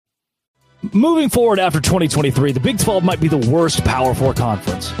Moving forward after 2023, the Big 12 might be the worst Power 4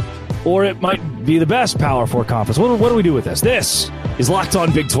 conference. Or it might be the best Power 4 conference. What do we do with this? This is Locked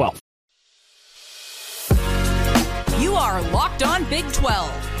On Big 12. You are Locked On Big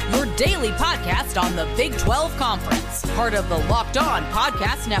 12, your daily podcast on the Big 12 Conference. Part of the Locked On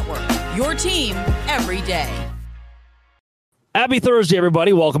Podcast Network, your team every day. Happy Thursday,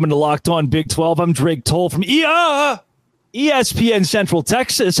 everybody. Welcome into Locked On Big 12. I'm Drake Toll from ESPN Central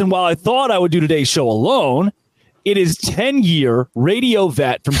Texas. And while I thought I would do today's show alone, it is 10-year radio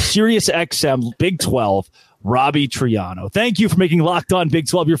vet from SiriusXM Big 12, Robbie Triano. Thank you for making Locked On Big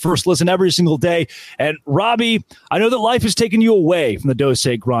 12 your first listen every single day. And Robbie, I know that life has taken you away from the Dose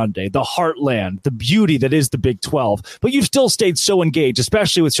Grande, the heartland, the beauty that is the Big 12, but you've still stayed so engaged,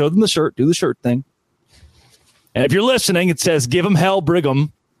 especially with Show Them the Shirt, Do the Shirt thing. And if you're listening, it says, give them hell,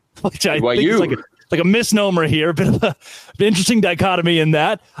 Brigham, which I think is like a misnomer here. Bit of an interesting dichotomy in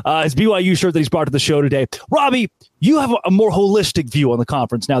that. His BYU shirt that he's brought to the show today. Robbie, you have a more holistic view on the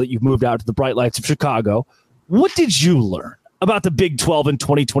conference now that you've moved out to the bright lights of Chicago. What did you learn about the Big 12 in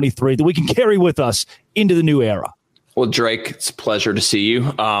 2023 that we can carry with us into the new era? Well, Drake, it's a pleasure to see you.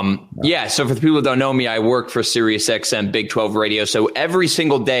 So for the people who don't know me, I work for SiriusXM Big 12 Radio. So every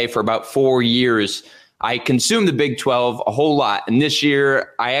single day for about 4 years, I consumed the Big 12 a whole lot. And this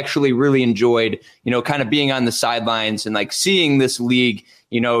year, I actually really enjoyed, kind of being on the sidelines and like seeing this league,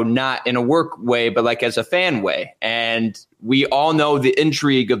 not in a work way, but like as a fan way. And we all know the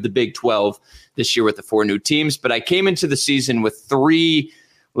intrigue of the Big 12 this year with the 4 new teams. But I came into the season with 3,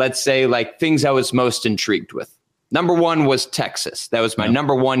 let's say, like things I was most intrigued with. Number 1 was Texas. That was my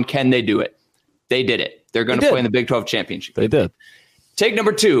number 1. Can they do it? They did it. They're going to play in the Big 12 championship. They did. Take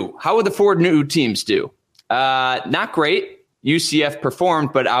number 2. How would the 4 new teams do? Not great. UCF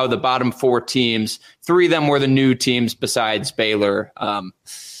performed, but out of the bottom 4 teams, 3 of them were the new teams besides Baylor.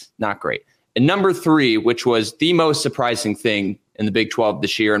 Not great. And number 3, which was the most surprising thing in the Big 12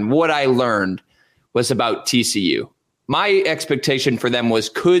 this year, and what I learned was about TCU. My expectation for them was,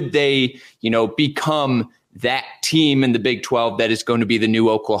 could they, become that team in the Big 12 that is going to be the new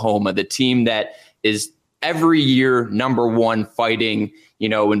Oklahoma, the team that is every year number 1 fighting,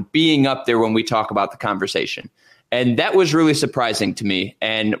 and being up there when we talk about the conversation. And that was really surprising to me.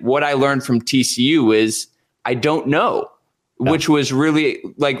 And what I learned from TCU is I don't know, which was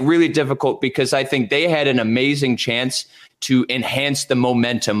really difficult because I think they had an amazing chance to enhance the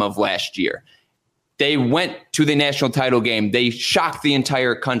momentum of last year. They went to the national title game. They shocked the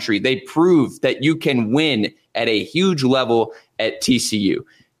entire country. They proved that you can win at a huge level at TCU.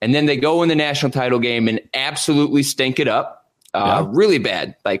 And then they go in the national title game and absolutely stink it up. Really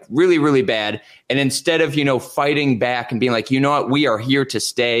bad, like really, really bad. And instead of, fighting back and being like, what, we are here to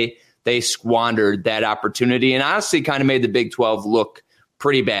stay, they squandered that opportunity and honestly kind of made the Big 12 look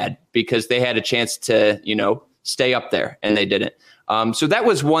pretty bad because they had a chance to, stay up there and they didn't. So that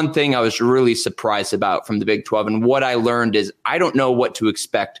was one thing I was really surprised about from the Big 12. And what I learned is I don't know what to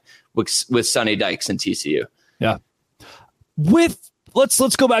expect with Sonny Dykes and TCU. Yeah.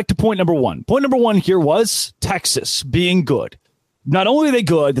 Let's go back to point number 1. Point number 1 here was Texas being good. Not only are they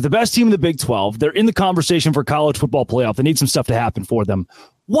good, they're the best team in the Big 12. They're in the conversation for college football playoff. They need some stuff to happen for them.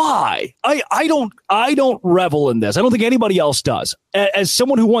 Why? I don't revel in this. I don't think anybody else does. As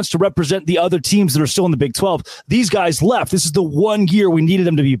someone who wants to represent the other teams that are still in the Big 12, these guys left. This is the 1 year we needed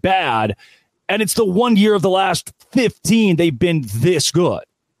them to be bad. And it's the 1 year of the last 15 they've been this good.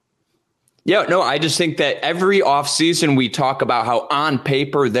 Yeah, no, I just think that every offseason we talk about how on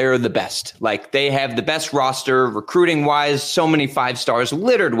paper they're the best. Like they have the best roster, recruiting wise, so many 5 stars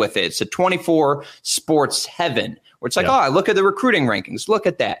littered with it. It's a 24 sports heaven where it's like, I look at the recruiting rankings. Look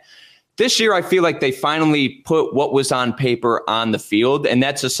at that. This year, I feel like they finally put what was on paper on the field. And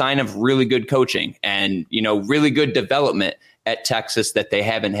that's a sign of really good coaching and, really good development at Texas that they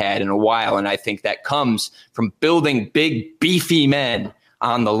haven't had in a while. And I think that comes from building big, beefy men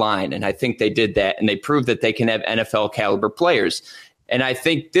on the line. And I think they did that. And they proved that they can have NFL caliber players. And I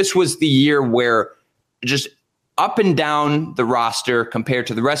think this was the year where just up and down the roster compared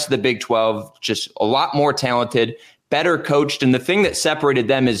to the rest of the Big 12, just a lot more talented, better coached. And the thing that separated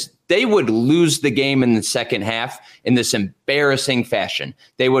them is they would lose the game in the second half in this embarrassing fashion.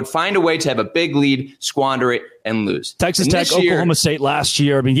 They would find a way to have a big lead, squander it, and lose. Texas Tech, Oklahoma State last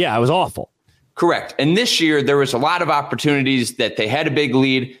year. I mean, it was awful. Correct. And this year, there was a lot of opportunities that they had a big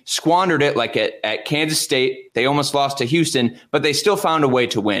lead, squandered it like at Kansas State. They almost lost to Houston, but they still found a way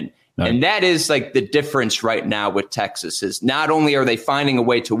to win. Right. And that is like the difference right now with Texas is not only are they finding a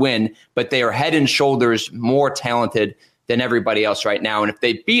way to win, but they are head and shoulders more talented than everybody else right now. And if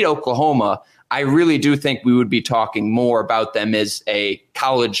they beat Oklahoma, I really do think we would be talking more about them as a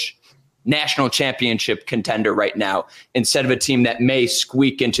college national championship contender right now, instead of a team that may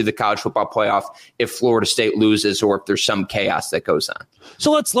squeak into the college football playoff if Florida State loses or if there's some chaos that goes on.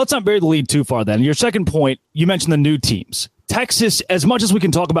 So let's not bury the lead too far then. Your second point, you mentioned the new teams. Texas, as much as we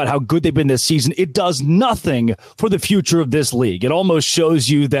can talk about how good they've been this season, it does nothing for the future of this league. It almost shows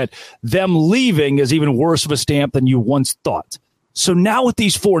you that them leaving is even worse of a stamp than you once thought. So now with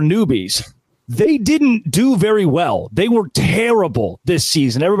these 4 newbies, they didn't do very well. They were terrible this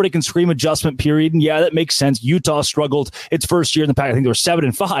season. Everybody can scream adjustment period, and yeah, that makes sense. Utah struggled its first year in the pack. I think they were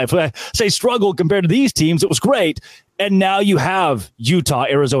 7-5. When I say struggled compared to these teams, it was great. And now you have Utah,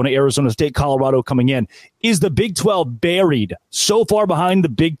 Arizona State, Colorado coming in. Is the Big 12 buried so far behind the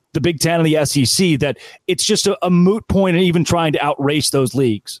Big 10 and the SEC that it's just a moot point and even trying to outrace those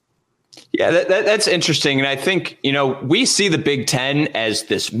leagues? Yeah, that's interesting. And I think, we see the Big 10 as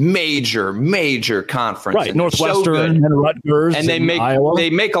this major conference. Right, Northwestern and Rutgers and Iowa. They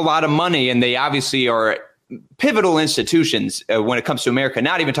make a lot of money, and they obviously are pivotal institutions when it comes to America,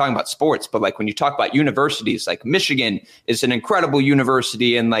 not even talking about sports, but like when you talk about universities, like Michigan is an incredible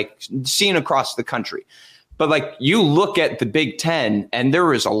university and like seen across the country. But like you look at the Big 10 and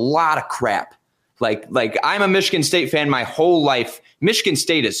there is a lot of crap. Like I'm a Michigan State fan my whole life. Michigan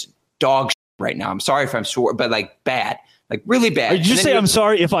State is dog shit right now. I'm sorry if I'm swore, but like bad, like really bad. Did you say I'm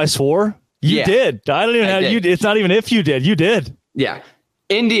sorry if I swore? You did. I don't even have you. It's not even if you did. You did. Yeah.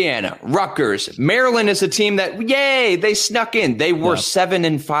 Indiana, Rutgers, Maryland is a team that, yay, they snuck in. They were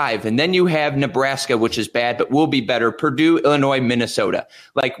 7-5. And then you have Nebraska, which is bad, but will be better. Purdue, Illinois, Minnesota.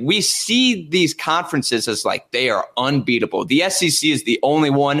 Like we see these conferences as like they are unbeatable. The SEC is the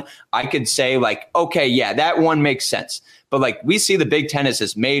only one I could say like, okay, yeah, that one makes sense. But like we see the Big 10 as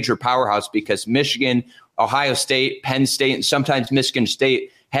this major powerhouse because Michigan, Ohio State, Penn State, and sometimes Michigan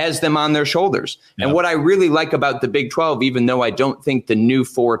State has them on their shoulders. Yep. And what I really like about the Big 12, even though I don't think the new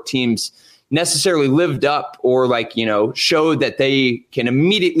 4 teams necessarily lived up or showed that they can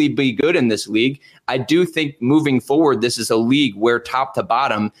immediately be good in this league, I do think moving forward, this is a league where top to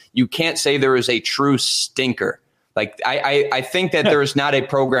bottom, you can't say there is a true stinker. Like I think that there is not a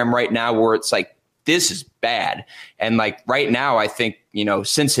program right now where it's like, this is bad. And like right now, I think,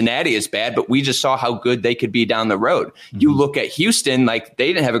 Cincinnati is bad, but we just saw how good they could be down the road. Mm-hmm. You look at Houston, like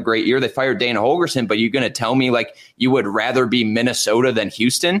they didn't have a great year. They fired Dana Holgorsen, but you're going to tell me like you would rather be Minnesota than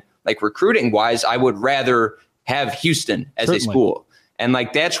Houston? Like recruiting wise, I would rather have Houston as a school. And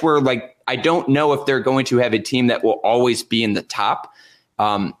like, that's where like, I don't know if they're going to have a team that will always be in the top.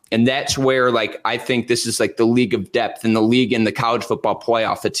 And that's where, like, I think this is like the league of depth and the league in the college football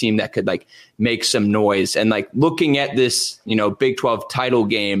playoff, a team that could like make some noise. And like looking at this, Big 12 title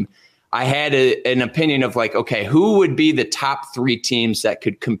game, I had an opinion of like, okay, who would be the top 3 teams that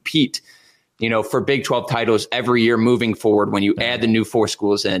could compete, for Big 12 titles every year moving forward when you add the new 4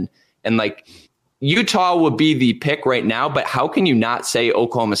 schools in. And like Utah would be the pick right now, but how can you not say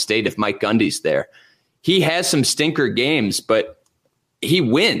Oklahoma State if Mike Gundy's there? He has some stinker games, but he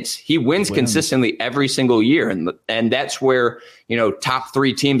wins. He wins consistently every single year. And that's where, top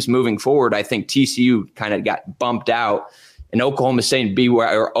 3 teams moving forward, I think TCU kind of got bumped out. And Oklahoma State and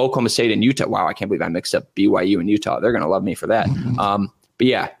Oklahoma State and Utah. Wow, I can't believe I mixed up BYU and Utah. They're going to love me for that. But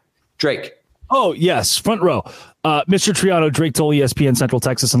yeah, Drake. Oh, yes. Front row. Mr. Triano, Drake Toll, ESPN Central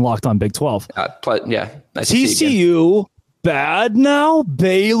Texas and Locked On Big 12. Nice TCU bad now,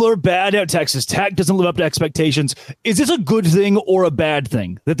 Baylor bad now, Texas Tech doesn't live up to expectations. Is this a good thing or a bad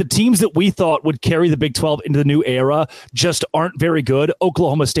thing that the teams that we thought would carry the Big 12 into the new era just aren't very good,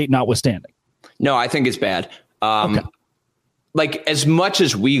 Oklahoma State notwithstanding? No, I think it's bad. Okay. Like as much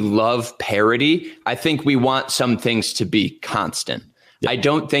as we love parity, I think we want some things to be constant. Yeah. I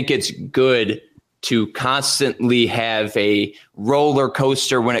don't think it's good to constantly have a roller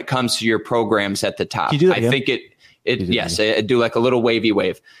coaster when it comes to your programs at the top. I think yes, I do like a little wavy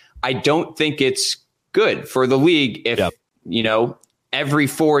wave. I don't think it's good for the league if, every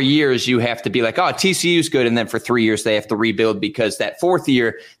 4 years you have to be like, oh, TCU's good. And then for 3 years they have to rebuild because that 4th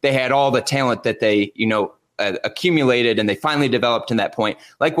year they had all the talent that they, accumulated and they finally developed in that point.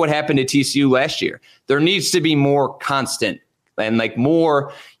 Like what happened to TCU last year. There needs to be more constant and like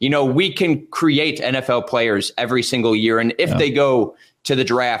more, we can create NFL players every single year. And if they go to the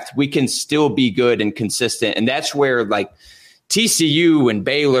draft, we can still be good and consistent. And that's where like TCU and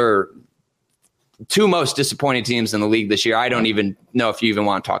Baylor, 2 most disappointing teams in the league this year. I don't even know if you even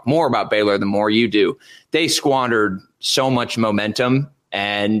want to talk more about Baylor the more you do. They squandered so much momentum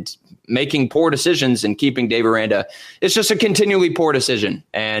and making poor decisions and keeping Dave Aranda. It's just a continually poor decision.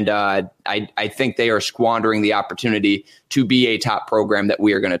 And I think they are squandering the opportunity to be a top program that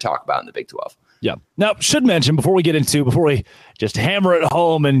we are going to talk about in the Big 12. Yeah. Now, should mention before we just hammer it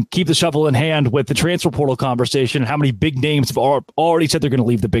home and keep the shovel in hand with the transfer portal conversation and how many big names have already said they're going to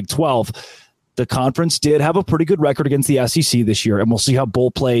leave the Big 12, the conference did have a pretty good record against the SEC this year, and we'll see how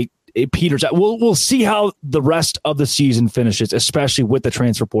bowl play peters out. We'll see how the rest of the season finishes, especially with the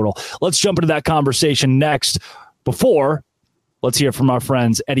transfer portal. Let's jump into that conversation next. Before, let's hear from our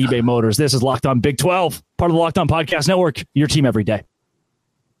friends at eBay Motors. This is Locked On Big 12, part of the Locked On Podcast Network, your team every day.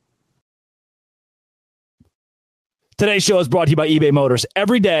 Today's show is brought to you by eBay Motors.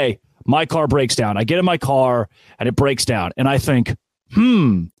 Every day, my car breaks down. I get in my car, and it breaks down. And I think,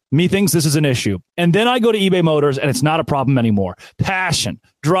 methinks this is an issue. And then I go to eBay Motors, and it's not a problem anymore. Passion,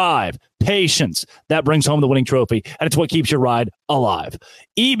 drive, patience. That brings home the winning trophy, and it's what keeps your ride alive.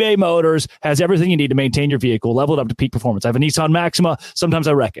 eBay Motors has everything you need to maintain your vehicle, leveled up to peak performance. I have a Nissan Maxima. Sometimes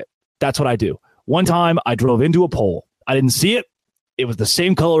I wreck it. That's what I do. One time, I drove into a pole. I didn't see it. It was the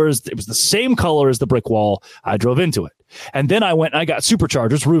same color as the brick wall. I drove into it. And then I went and I got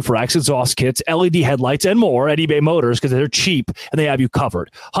superchargers, roof racks, exhaust kits, LED headlights, and more at eBay Motors because they're cheap and they have you covered.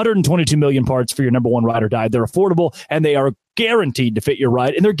 122 million parts for your number one ride or die. They're affordable and they are guaranteed to fit your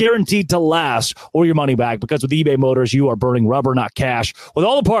ride, and they're guaranteed to last or your money back because with eBay Motors, you are burning rubber, not cash. With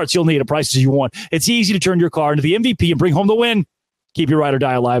all the parts you'll need at prices you want, it's easy to turn your car into the MVP and bring home the win. Keep your ride or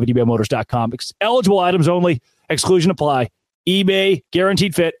die alive at ebaymotors.com. Eligible items only. Exclusion apply. eBay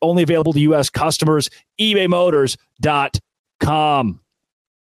guaranteed fit, only available to U.S. customers. ebaymotors.com.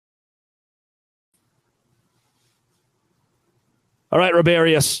 All right,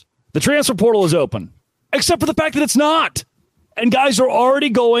 Rabarius, the transfer portal is open, except for the fact that it's not. And guys are already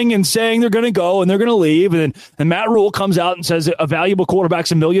going and saying they're going to go and they're going to leave. And then Matt Rule comes out and says a valuable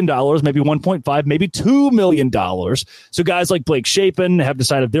quarterback's $1 million, maybe 1.5, maybe $2 million. So guys like Blake Shapen have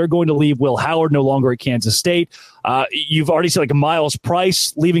decided they're going to leave. Will Howard no longer at Kansas State. You've already seen like a Miles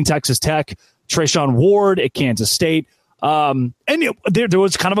Price leaving Texas Tech, Treshaun Ward at Kansas State. And there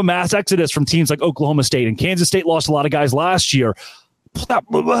was kind of a mass exodus from teams like Oklahoma State, and Kansas State lost a lot of guys last year.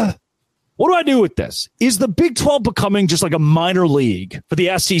 What do I do with this? Is the Big 12 becoming just like a minor league for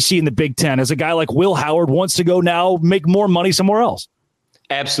the SEC and the Big 10 as a guy like Will Howard wants to go now make more money somewhere else?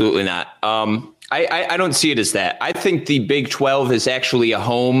 Absolutely not. I don't see it as that. I think the Big 12 is actually a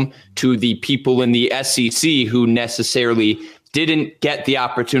home to the people in the SEC who necessarily didn't get the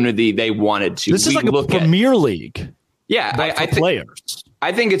opportunity they wanted to. This is like a Premier League. Yeah, I think players.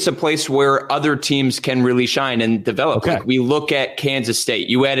 I think it's a place where other teams can really shine and develop. Okay. Like we look at Kansas State.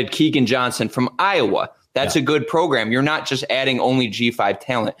 You added Keegan Johnson from Iowa. That's a good program. You're not just adding only G5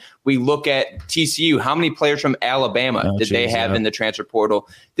 talent. We look at TCU. How many players from Alabama did they have in the transfer portal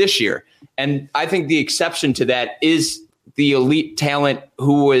this year? And I think the exception to that is the elite talent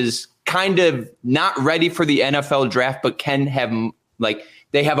who was kind of not ready for the NFL draft, but can have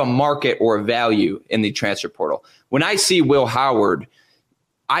they have a market or a value in the transfer portal. When I see Will Howard,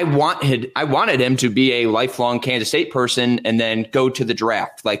 I wanted him to be a lifelong Kansas State person and then go to the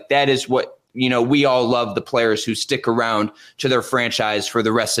draft. Like that is what, we all love the players who stick around to their franchise for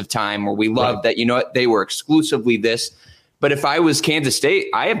the rest of time, or we love that, they were exclusively this. But if I was Kansas State,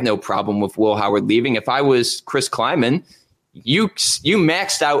 I have no problem with Will Howard leaving. If I was Chris Kleiman, you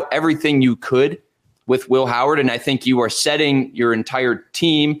maxed out everything you could with Will Howard. And I think you are setting your entire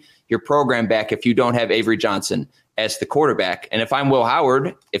team, your program back if you don't have Avery Johnson as the quarterback. And if I'm Will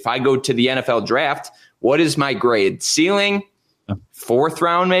Howard, if I go to the NFL draft, what is my grade? Ceiling, 4th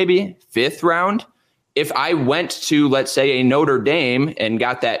round, maybe 5th round. If I went to, let's say, a Notre Dame and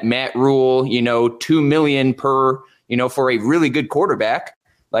got that Matt Rule, $2 million per, for a really good quarterback,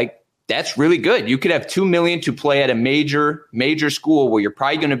 like that's really good. You could have $2 million to play at a major school where you're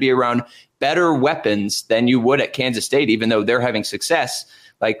probably going to be around better weapons than you would at Kansas State, even though they're having success.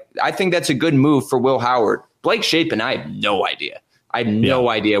 Like, I think that's a good move for Will Howard. Blake Shapen, I have no idea. I have no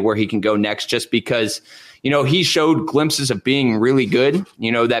idea where he can go next, just because, he showed glimpses of being really good.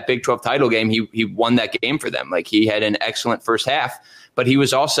 That Big 12 title game, he won that game for them. Like, he had an excellent first half, but he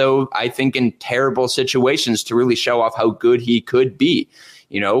was also, I think, in terrible situations to really show off how good he could be.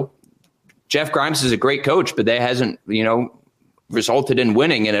 Jeff Grimes is a great coach, but that hasn't, resulted in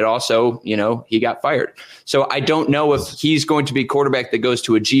winning. And it also, he got fired. So I don't know if he's going to be quarterback that goes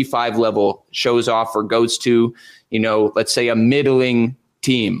to a G5 level, shows off, or goes to, let's say a middling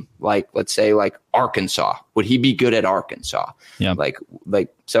team, like, let's say like Arkansas. Would he be good at Arkansas? Yeah.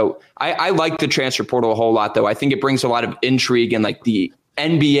 So I like the transfer portal a whole lot, though. I think it brings a lot of intrigue and like the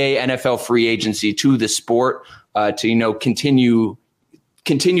NBA, NFL free agency to the sport to,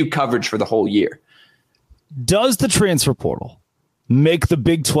 continue coverage for the whole year. Does the transfer portal make the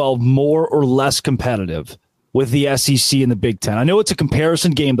Big 12 more or less competitive with the SEC and the Big Ten. I know it's a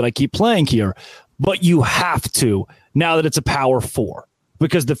comparison game that I keep playing here, but you have to now that it's a Power Four,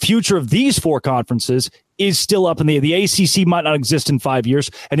 because the future of these four conferences is still up in the air. The ACC might not exist in 5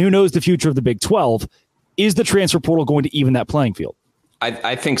 years, and who knows the future of the Big 12. Is the transfer portal going to even that playing field?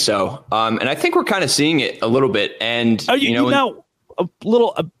 I think so. And I think we're kind of seeing it a little bit. And, now, a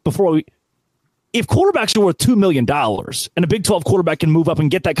little before we, if quarterbacks are worth $2 million and a Big 12 quarterback can move up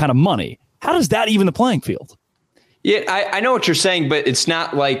and get that kind of money, how does that even the playing field? Yeah, I know what you're saying, but it's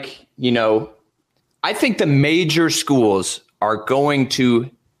not like, I think the major schools are going to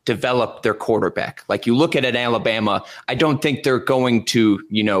develop their quarterback. Like you look at Alabama, I don't think they're going to,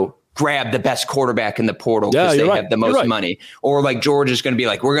 grab the best quarterback in the portal because they have the most money. Or like Georgia's going to be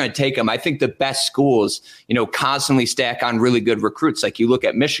like, we're going to take them. I think the best schools, constantly stack on really good recruits. Like you look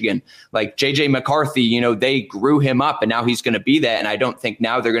at Michigan, like JJ McCarthy, they grew him up and now he's going to be that. And I don't think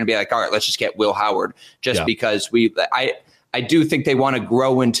now they're going to be like, all right, let's just get Will Howard because I do think they want to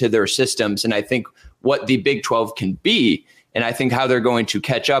grow into their systems. And I think what the Big 12 can be, and I think how they're going to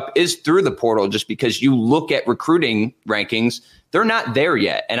catch up is through the portal, just because you look at recruiting rankings, they're not there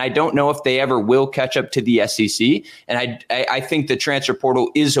yet. And I don't know if they ever will catch up to the SEC. And I think the transfer portal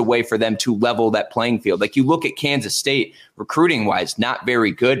is a way for them to level that playing field. Like you look at Kansas State recruiting wise, not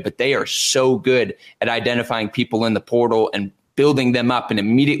very good, but they are so good at identifying people in the portal and building them up and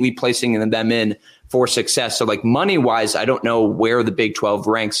immediately placing them in for success. So like money wise, I don't know where the Big 12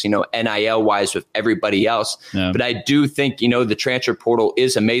 ranks, NIL wise with everybody else. Yeah. But I do think, the transfer portal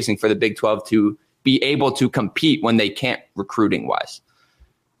is amazing for the Big 12 to be able to compete when they can't recruiting wise.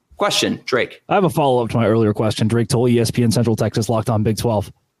 Question, Drake. I have a follow-up to my earlier question. Drake Toll, ESPN Central Texas, Locked On Big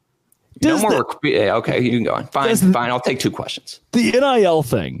 12. Okay, you can go on. Fine. I'll take two questions. The NIL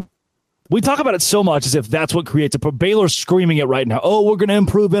thing. We talk about it so much as if that's what creates it. Baylor's screaming it right now. Oh, we're going to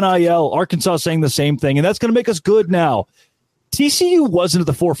improve NIL. Arkansas saying the same thing, and that's going to make us good now. TCU wasn't at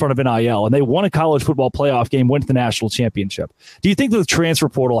the forefront of NIL, and they won a college football playoff game, went to the national championship. Do you think that the transfer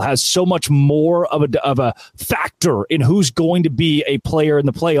portal has so much more of a factor in who's going to be a player in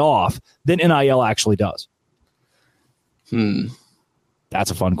the playoff than NIL actually does?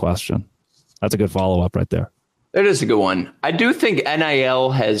 That's a fun question. That's a good follow-up right there. It is a good one. I do think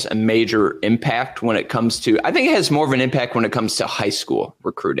NIL has a major impact when it comes to, I think it has more of an impact when it comes to high school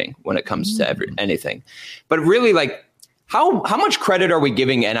recruiting, when it comes to anything. But really, like, how much credit are we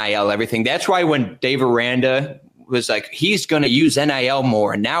giving NIL everything? That's why when Dave Aranda was like, he's going to use NIL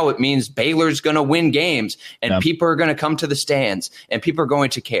more, and now it means Baylor's going to win games, and people are going to come to the stands, and people are going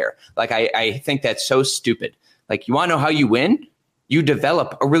to care. Like, I think that's so stupid. Like, you want to know how you win? You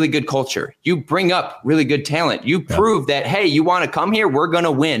develop a really good culture. You bring up really good talent. You prove that, hey, you want to come here? We're going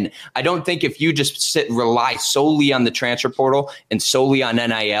to win. I don't think if you just rely solely on the transfer portal and solely on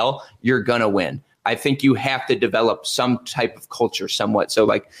NIL, you're going to win. I think you have to develop some type of culture somewhat. So,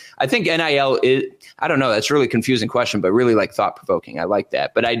 like, I think NIL is, I don't know, that's a really confusing question, but really, like, thought-provoking. I like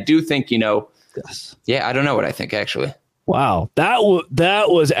that. But I do think, yes. Yeah, I don't know what I think, actually. Wow, that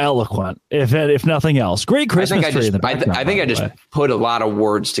was eloquent, if nothing else. Great Christmas tree in the background. I think I just put a lot of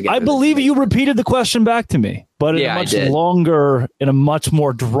words together. I believe you repeated the question back to me, but in a much longer, in a much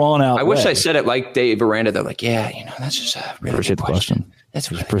more drawn out way. I wish I said it like Dave Aranda. They're like, yeah, that's just a really appreciate the question.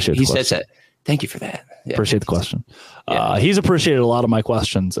 That's what appreciate. He says that. Thank you for that. Yeah. Appreciate the question. He's appreciated a lot of my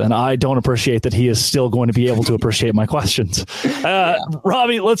questions, and I don't appreciate that he is still going to be able to appreciate my questions.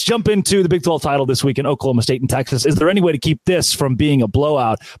 Robbie, let's jump into the Big 12 title this week in Oklahoma State and Texas. Is there any way to keep this from being a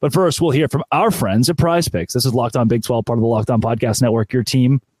blowout? But first, we'll hear from our friends at Prize Picks. This is Locked On Big 12, part of the Locked On Podcast Network, your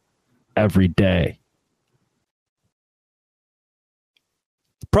team every day.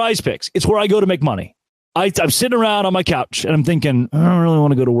 Prize Picks. It's where I go to make money. I'm sitting around on my couch and I'm thinking, I don't really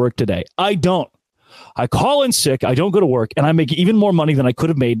want to go to work today. I don't. I call in sick. I don't go to work, and I make even more money than I could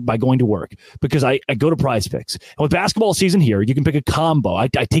have made by going to work because I go to Prize Picks. And with basketball season here, you can pick a combo. I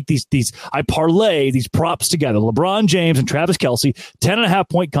take I parlay these props together. LeBron James and Travis Kelce,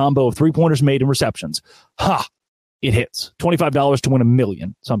 10.5-point combo of 3-pointers made and receptions. It hits. $25 to win $1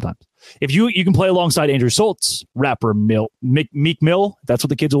 million sometimes. If you can play alongside Andrew Schultz, rapper Meek Mill, that's what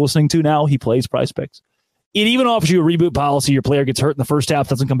the kids are listening to now. He plays Prize Picks. It even offers you a reboot policy. Your player gets hurt in the first half,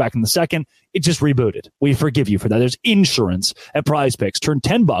 doesn't come back in the second. It just rebooted. We forgive you for that. There's insurance at Prize Picks. Turn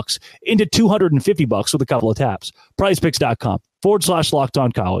 $10 into $250 with a couple of taps.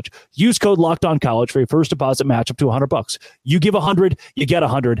 PrizePicks.com/LockedOnCollege. Use code LockedOnCollege for your first deposit match up to $100. You give 100, you get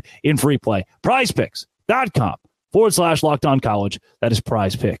 100 in free play. PrizePicks.com/LockedOnCollege. That is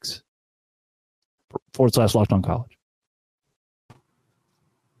Prize Picks /LockedOnCollege.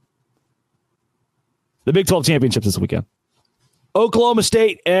 The Big 12 championships this weekend. Oklahoma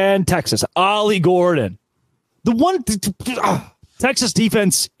State and Texas. Ollie Gordon Texas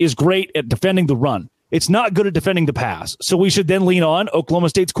defense is great at defending the run. It's not good at defending the pass. So we should then lean on Oklahoma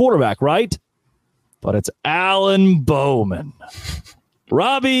State's quarterback, right? But it's Alan Bowman.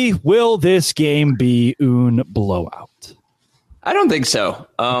 Robbie, will this game be un blowout? I don't think so.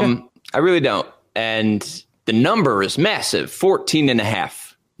 I really don't. And the number is massive,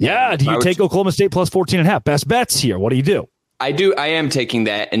 14.5. Yeah, do you take Oklahoma State plus 14.5? Best bets here. What do you do? I do. I am taking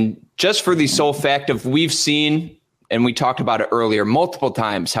that. And just for the sole fact of we've seen, and we talked about it earlier multiple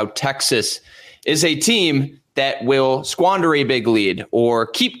times, how Texas is a team that will squander a big lead or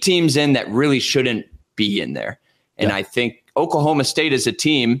keep teams in that really shouldn't be in there. And I think Oklahoma State is a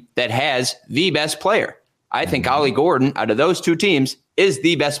team that has the best player. I think Ollie Gordon, out of those two teams, is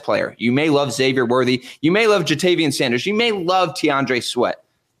the best player. You may love Xavier Worthy. You may love Jatavian Sanders. You may love Tiandre Sweat.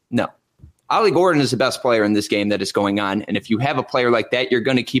 No. Ollie Gordon is the best player in this game that is going on. And if you have a player like that, you're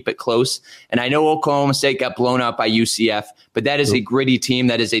going to keep it close. And I know Oklahoma State got blown out by UCF, but that is a gritty team.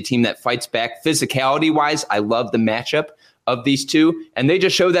 That is a team that fights back. Physicality-wise, I love the matchup of these two. And they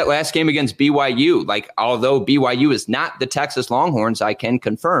just showed that last game against BYU. Like, although BYU is not the Texas Longhorns, I can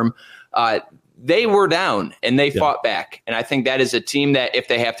confirm, they were down and they fought back. And I think that is a team that if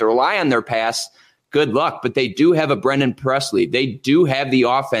they have to rely on their pass, good luck. But they do have a Brendan Presley. They do have the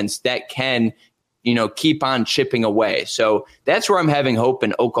offense that can, keep on chipping away. So that's where I'm having hope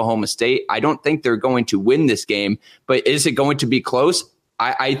in Oklahoma State. I don't think they're going to win this game, but is it going to be close?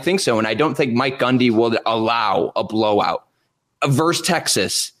 I think so. And I don't think Mike Gundy will allow a blowout versus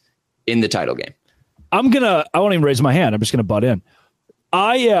Texas in the title game. I won't even raise my hand. I'm just going to butt in.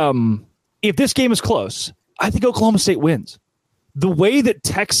 If this game is close, I think Oklahoma State wins. The way that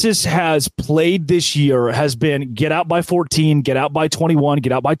Texas has played this year has been get out by 14, get out by 21,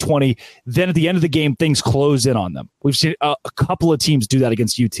 get out by 20. Then at the end of the game, things close in on them. We've seen a couple of teams do that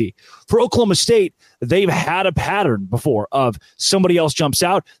against UT. For Oklahoma State, they've had a pattern before of somebody else jumps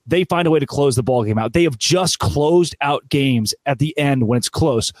out. They find a way to close the ball game out. They have just closed out games at the end when it's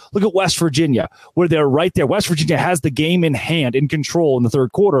close. Look at West Virginia, where they're right there. West Virginia has the game in hand, in control in the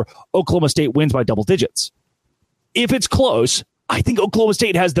third quarter. Oklahoma State wins by double digits. If it's close, I think Oklahoma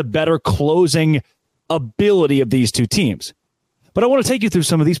State has the better closing ability of these two teams. But I want to take you through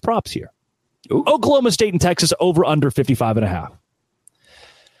some of these props here. Ooh. Oklahoma State and Texas over under 55.5. I'm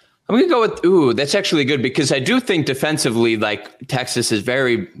going to go with, that's actually good because I do think defensively, like Texas is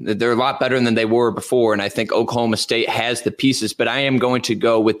they're a lot better than they were before. And I think Oklahoma State has the pieces, but I am going to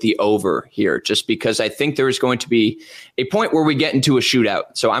go with the over here just because I think there is going to be a point where we get into a shootout.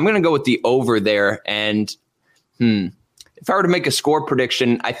 So I'm going to go with the over there. And, if I were to make a score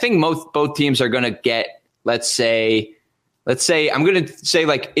prediction, I think both teams are going to get, let's say I'm going to say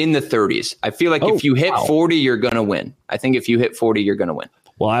like in the 30s. I feel like if you hit 40, you're going to win. I think if you hit 40, you're going to win.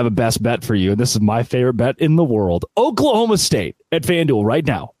 Well, I have a best bet for you. This is my favorite bet in the world. Oklahoma State at FanDuel right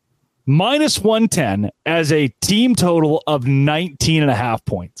now, minus 110 as a team total of 19.5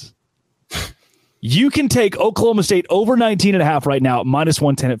 points. You can take Oklahoma State over 19.5 right now, minus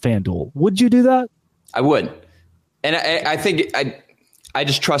 110 at FanDuel. Would you do that? I would. And I think I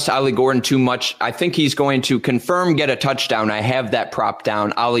just trust Ollie Gordon too much. I think he's going to confirm get a touchdown. I have that prop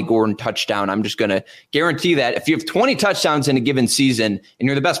down, Ollie Gordon touchdown. I'm just going to guarantee that if you have 20 touchdowns in a given season and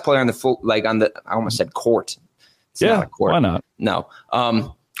you're the best player on the I almost said court. It's not a court. Why not? No.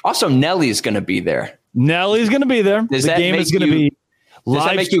 Also, Nelly's going to be there. Nelly's going to be there. Does that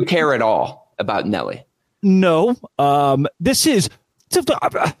make you care at all about Nelly? No.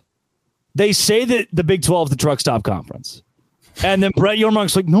 They say that the Big 12 is the truck stop conference. And then Brett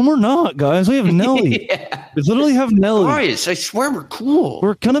Yormark's like, no, we're not, guys. We have Nelly. We literally have Nelly. Guys, I swear we're cool.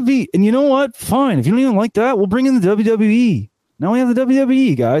 We're going to be. And you know what? Fine. If you don't even like that, we'll bring in the WWE. Now we have the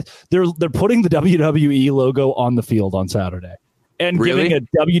WWE, guys. They're putting the WWE logo on the field on Saturday and giving a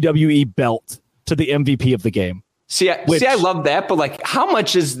WWE belt to the MVP of the game. See, I love that, but like, how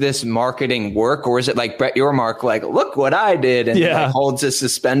much is this marketing work, or is it like Brett Yormark, like, look what I did, and like, holds his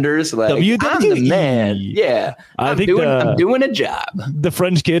suspenders, like, WWE. I'm the man. Yeah, I'm doing a job. The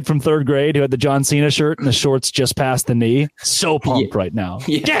French kid from third grade who had the John Cena shirt and the shorts just past the knee, so pumped right now.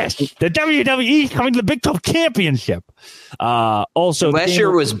 Yes, the WWE coming to the Big 12 Championship. Also, last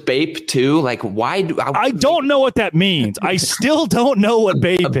year was Bape too. Like, why? I don't know what that means. I still don't know what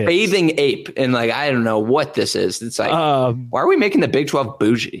Bape is. Bathing ape, and like, I don't know what this is. It's like, why are we making the Big 12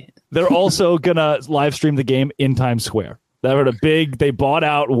 bougie? They're also gonna live stream the game in Times Square. They bought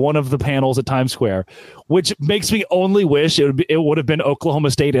out one of the panels at Times Square, which makes me only wish it would have been Oklahoma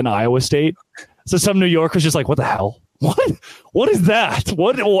State and Iowa State. So some New Yorkers just like, what the hell? What is that?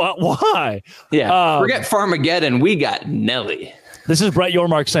 Why? Yeah. Forget Farmageddon. We got Nelly. This is Brett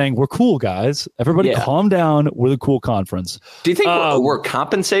Yormark saying, we're cool, guys. Everybody calm down. We're the cool conference. Do you think we're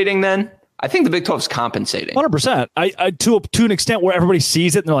compensating then? I think the Big 12 is compensating. 100%. I to an extent where everybody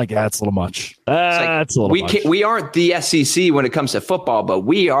sees it and they're like, yeah, it's a little much. That's a little much. We aren't the SEC when it comes to football, but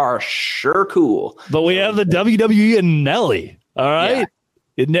we are sure cool. But we have the WWE and Nelly. All right.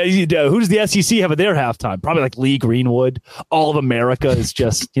 Yeah. Who does the SEC have at their halftime? Probably like Lee Greenwood. All of America is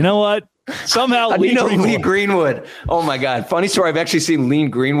just, you know what? Somehow Lee Greenwood. Oh my God. Funny story. I've actually seen Lee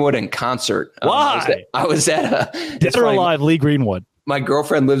Greenwood in concert. Why? I was at Dead or alive, Lee Greenwood. My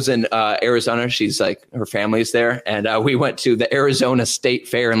girlfriend lives in Arizona. She's like, her family's there. And we went to the Arizona State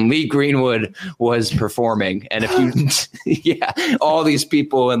Fair and Lee Greenwood was performing. And if you, all these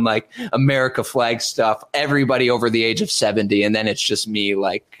people in like America flag stuff, everybody over the age of 70. And then it's just me,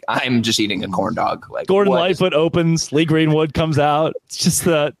 like, I'm just eating a corn dog. Like Gordon Lightfoot opens, Lee Greenwood comes out. It's just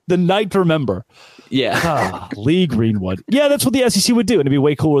the night to remember. Yeah. Lee Greenwood. Yeah, that's what the SEC would do. And it'd be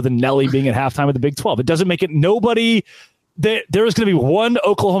way cooler than Nelly being at halftime of the Big 12. It doesn't make it nobody. There is going to be one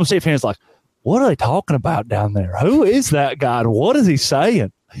Oklahoma State fan who's like, what are they talking about down there? Who is that guy? What is he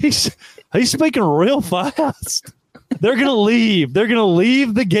saying? He's speaking real fast. They're going to leave. They're going to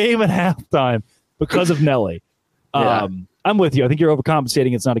leave the game at halftime because of Nelly. I'm with you. I think you're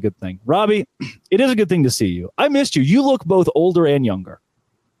overcompensating. It's not a good thing. Robbie, it is a good thing to see you. I missed you. You look both older and younger.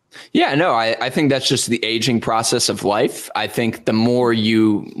 Yeah, no, I think that's just the aging process of life. I think the more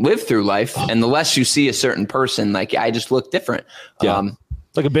you live through life and the less you see a certain person, like I just look different. Yeah.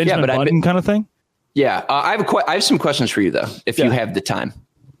 Like a Benjamin Button kind of thing. Yeah. I have some questions for you though, if you have the time.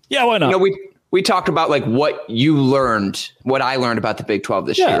 Yeah, why not? You know, we talked about like what you learned, what I learned about the Big 12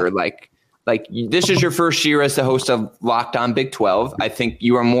 this year. Like this is your first year as the host of Locked On Big 12. I think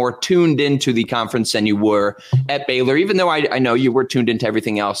you are more tuned into the conference than you were at Baylor, even though I know you were tuned into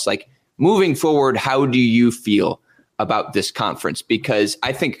everything else. Like moving forward, how do you feel about this conference? Because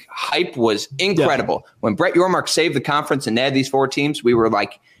I think hype was incredible. When Brett Yormark saved the conference and added these 4 teams, we were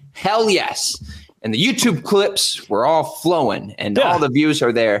like, hell yes. And the YouTube clips were all flowing and all the views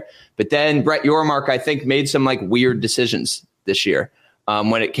are there. But then Brett Yormark, I think, made some like weird decisions this year.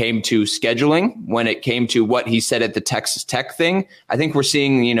 When it came to scheduling, when it came to what he said at the Texas Tech thing, I think we're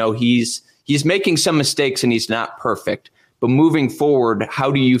seeing, you know, he's making some mistakes and he's not perfect. But moving forward, how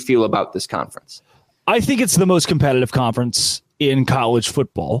do you feel about this conference? I think it's the most competitive conference in college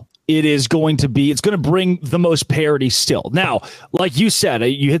football. It's going to bring the most parity still. Now, like you said,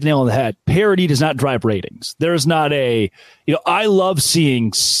 you hit the nail on the head. Parity does not drive ratings. There's not I love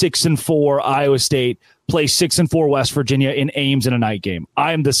seeing 6-4 Iowa State play 6-4 West Virginia in Ames in a night game.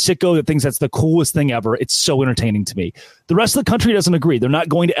 I am the sicko that thinks that's the coolest thing ever. It's so entertaining to me. The rest of the country doesn't agree. They're not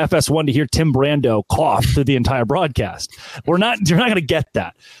going to FS1 to hear Tim Brando cough through the entire broadcast. You're not going to get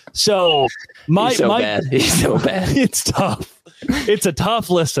that. So He's so bad. It's tough. It's a tough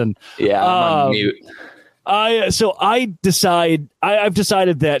listen. Yeah, I'm on mute. I've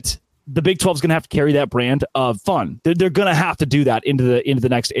decided that the Big 12 is going to have to carry that brand of fun. They're going to have to do that into the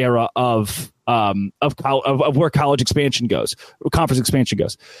next era of where college expansion goes, or conference expansion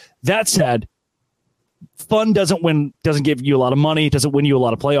goes. That said, fun doesn't give you a lot of money, doesn't win you a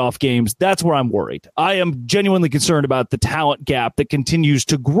lot of playoff games. That's where I'm worried. I am genuinely concerned about the talent gap that continues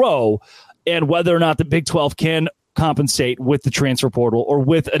to grow and whether or not the Big 12 can compensate with the transfer portal or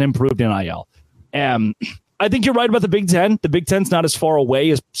with an improved NIL. I think you're right about the Big Ten. The Big Ten's not as far away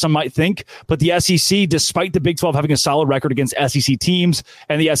as some might think, but the SEC, despite the Big 12 having a solid record against SEC teams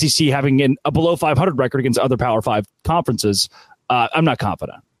and the SEC having a below 500 record against other Power 5 conferences, I'm not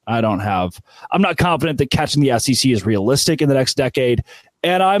confident. I'm not confident that catching the SEC is realistic in the next decade.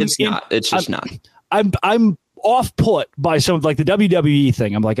 And it's just not. I'm off put by some of like the WWE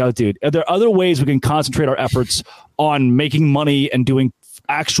thing. I'm like, oh, dude, are there other ways we can concentrate our efforts on making money and doing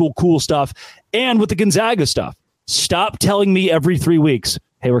actual cool stuff? And with the Gonzaga stuff, stop telling me every 3 weeks,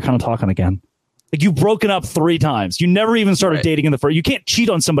 hey, we're kind of talking again. Like you've broken up 3 times. You never even started dating in the first. You can't cheat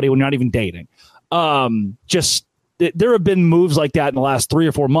on somebody when you're not even dating. There have been moves like that in the last 3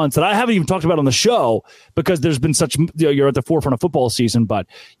 or 4 months that I haven't even talked about on the show because there's been such, you're at the forefront of football season. But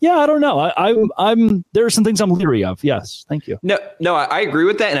yeah, I don't know. I'm there are some things I'm leery of. Yes. Thank you. No, I agree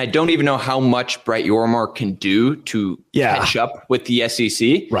with that. And I don't even know how much Brett Yormark can do to catch up with the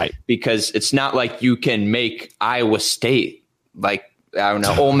SEC. Right. Because it's not like you can make Iowa State like, I don't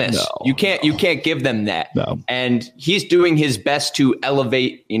know, Ole Miss. You can't give them that. No. And he's doing his best to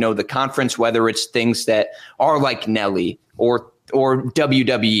elevate, the conference, whether it's things that are like Nelly or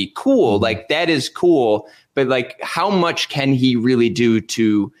WWE. Cool. Like that is cool. But like how much can he really do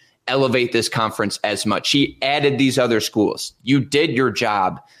to elevate this conference as much? He added these other schools. You did your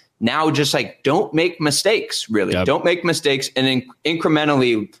job. now just like don't make mistakes, really. Yep. Don't make mistakes, and then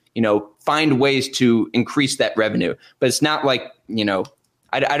incrementally, find ways to increase that revenue. But it's not like,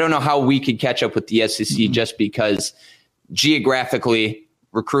 I don't know how we could catch up with the SEC just because geographically,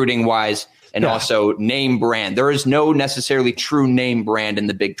 recruiting wise, and also name brand. There is no necessarily true name brand in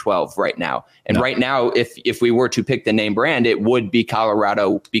the Big 12 right now. And right now, if we were to pick the name brand, it would be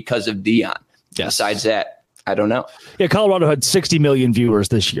Colorado because of Deion. Yes. Besides that, I don't know. Yeah, Colorado had 60 million viewers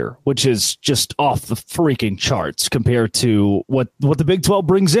this year, which is just off the freaking charts compared to what the Big 12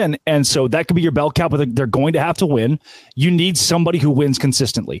 brings in. And so that could be your bell cow, but they're going to have to win. You need somebody who wins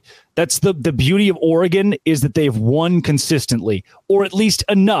consistently. That's the beauty of Oregon, is that they've won consistently, or at least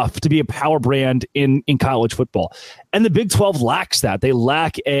enough to be a power brand in college football. And the Big 12 lacks that. They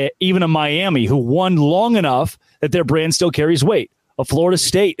lack even a Miami who won long enough that their brand still carries weight. A Florida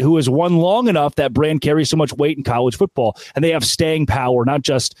State who has won long enough that brand carries so much weight in college football, and they have staying power, not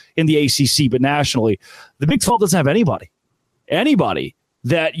just in the ACC, but nationally. The Big 12 doesn't have anybody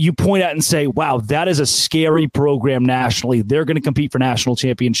that you point at and say, wow, that is a scary program nationally. They're going to compete for national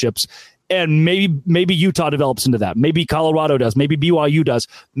championships. And maybe Utah develops into that. Maybe Colorado does. Maybe BYU does.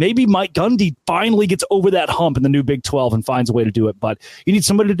 Maybe Mike Gundy finally gets over that hump in the new Big 12 and finds a way to do it. But you need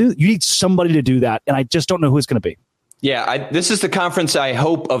somebody to do that. And I just don't know who it's going to be. Yeah, this is the conference, I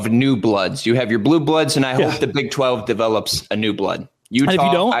hope, of new bloods. You have your blue bloods, and I hope the Big 12 develops a new blood. Utah, and if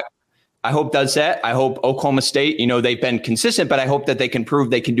you don't, I hope does that. I hope Oklahoma State, they've been consistent, but I hope that they can prove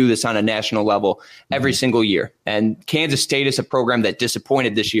they can do this on a national level every single year. And Kansas State is a program that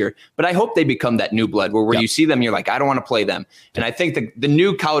disappointed this year, but I hope they become that new blood where you see them, you're like, I don't want to play them. And I think the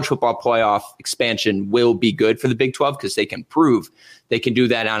new college football playoff expansion will be good for the Big 12 because they can prove they can do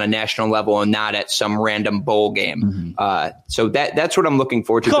that on a national level and not at some random bowl game. So that's what I'm looking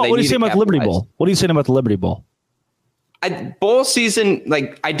forward to. What do you say about the Liberty Bowl? What are you saying about the Liberty Bowl? Bowl season,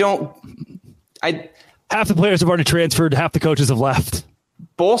 half the players have already transferred. Half the coaches have left.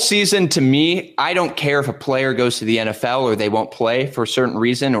 Bowl season, to me, I don't care if a player goes to the NFL or they won't play for a certain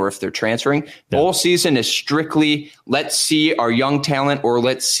reason or if they're transferring. Bowl season is strictly, let's see our young talent or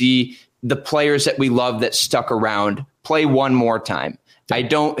let's see the players that we love that stuck around play one more time. I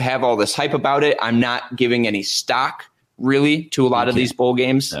don't have all this hype about it. I'm not giving any stock, really, to a lot of these bowl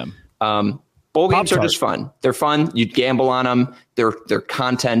games. Bowl games are just fun. They're fun. You gamble on them. They're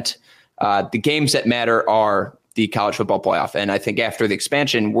content. The games that matter are the college football playoff. And I think after the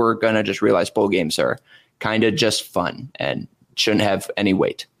expansion, we're going to just realize bowl games are kind of just fun and shouldn't have any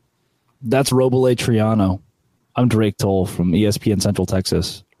weight. That's Robile Triano. I'm Drake Toll from ESPN Central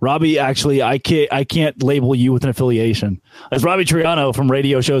Texas. Robbie, actually, I can't label you with an affiliation. It's Robbie Triano from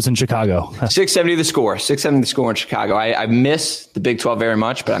radio shows in Chicago. 670 The Score. 670 The Score in Chicago. I miss the Big 12 very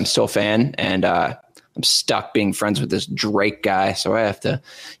much, but I'm still a fan. And I'm stuck being friends with this Drake guy. So I have to,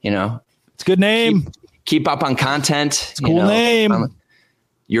 It's a good name. Keep up on content. It's a cool name.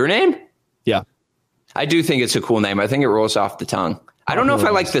 Your name? Yeah. I do think it's a cool name. I think it rolls off the tongue. I don't know if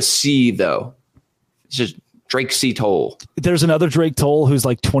I like the C, though. It's just Drake C. Toll. There's another Drake Toll who's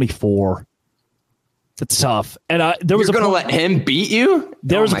like 24. It's tough. And there was going to let him beat you?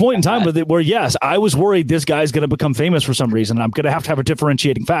 There was a point in time where, yes, I was worried this guy's going to become famous for some reason. And I'm going to have a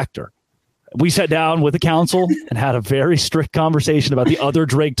differentiating factor. We sat down with the council and had a very strict conversation about the other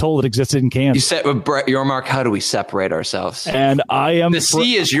Drake Toll that existed in Kansas. You said with Brett Yormark, how do we separate ourselves? And I am... The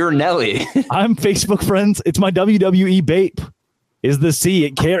C is your Nelly. I'm Facebook friends. It's my WWE Bape. Is the C.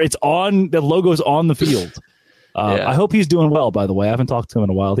 It's on... The logo's on the field. I hope he's doing well, by the way. I haven't talked to him in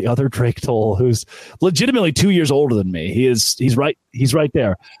a while. The other Drake Toll, who's legitimately 2 years older than me. He's right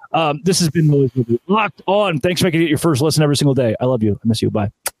there. This has been Locked On. Thanks for making it your first listen every single day. I love you. I miss you.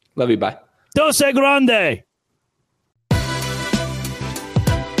 Bye. Love you. Bye. Dose Grande.